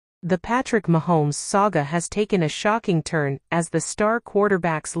The Patrick Mahomes saga has taken a shocking turn as the star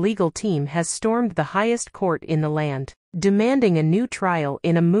quarterback's legal team has stormed the highest court in the land, demanding a new trial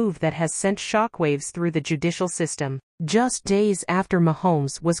in a move that has sent shockwaves through the judicial system. Just days after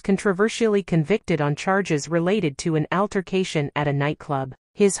Mahomes was controversially convicted on charges related to an altercation at a nightclub,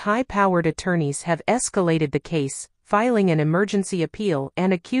 his high-powered attorneys have escalated the case, filing an emergency appeal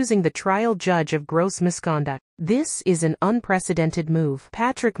and accusing the trial judge of gross misconduct. This is an unprecedented move.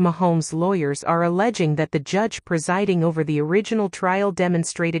 Patrick Mahomes' lawyers are alleging that the judge presiding over the original trial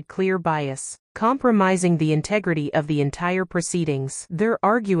demonstrated clear bias, compromising the integrity of the entire proceedings. They're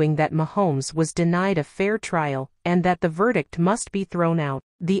arguing that Mahomes was denied a fair trial, and that the verdict must be thrown out.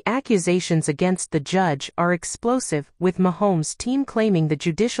 The accusations against the judge are explosive, with Mahomes' team claiming the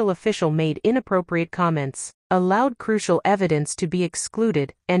judicial official made inappropriate comments, allowed crucial evidence to be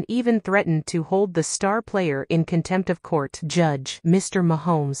excluded, and even threatened to hold the star player in contempt of court. Judge: Mr.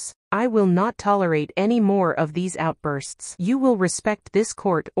 Mahomes, I will not tolerate any more of these outbursts. You will respect this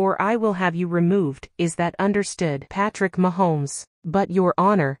court or I will have you removed. Is that understood? Patrick Mahomes: But Your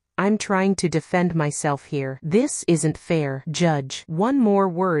Honor, I'm trying to defend myself here. This isn't fair. Judge: One more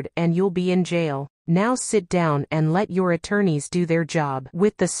word and you'll be in jail. Now sit down and let your attorneys do their job.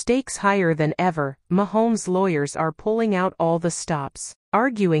 With the stakes higher than ever, Mahomes' lawyers are pulling out all the stops,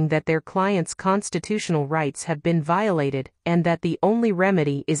 arguing that their client's constitutional rights have been violated, and that the only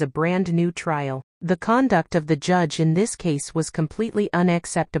remedy is a brand new trial. The conduct of the judge in this case was completely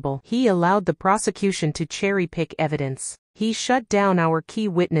unacceptable. He allowed the prosecution to cherry-pick evidence. He shut down our key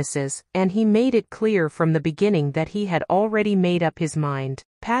witnesses, and he made it clear from the beginning that he had already made up his mind.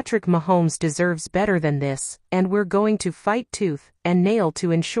 Patrick Mahomes deserves better than this, and we're going to fight tooth and nail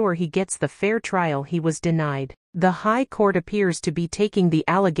to ensure he gets the fair trial he was denied. The High Court appears to be taking the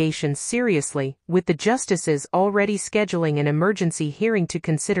allegations seriously, with the justices already scheduling an emergency hearing to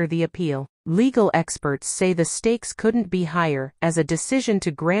consider the appeal. Legal experts say the stakes couldn't be higher, as a decision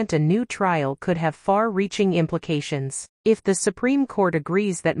to grant a new trial could have far-reaching implications. If the Supreme Court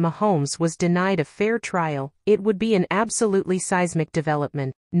agrees that Mahomes was denied a fair trial, it would be an absolutely seismic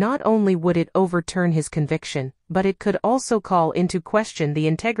development. Not only would it overturn his conviction, but it could also call into question the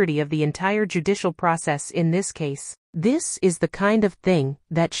integrity of the entire judicial process in this case. This is the kind of thing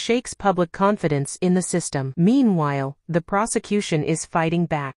that shakes public confidence in the system. Meanwhile, the prosecution is fighting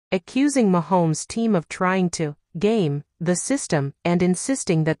back, accusing Mahomes' team of trying to game the system and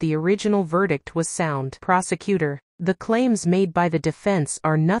insisting that the original verdict was sound. Prosecutor: The claims made by the defense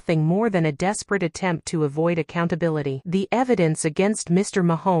are nothing more than a desperate attempt to avoid accountability. The evidence against Mr.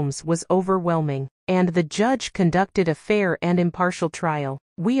 Mahomes was overwhelming, and the judge conducted a fair and impartial trial.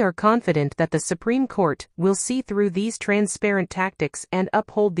 We are confident that the Supreme Court will see through these transparent tactics and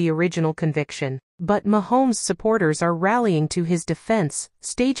uphold the original conviction. But Mahomes' supporters are rallying to his defense,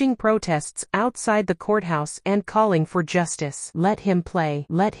 staging protests outside the courthouse and calling for justice. Let him play.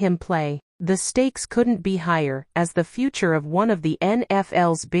 Let him play. The stakes couldn't be higher, as the future of one of the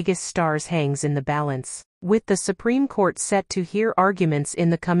NFL's biggest stars hangs in the balance. With the Supreme Court set to hear arguments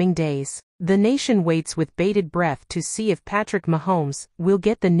in the coming days, the nation waits with bated breath to see if Patrick Mahomes will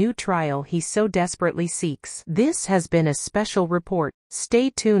get the new trial he so desperately seeks. This has been a special report. Stay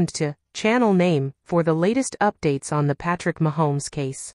tuned to Channel Name for the latest updates on the Patrick Mahomes case.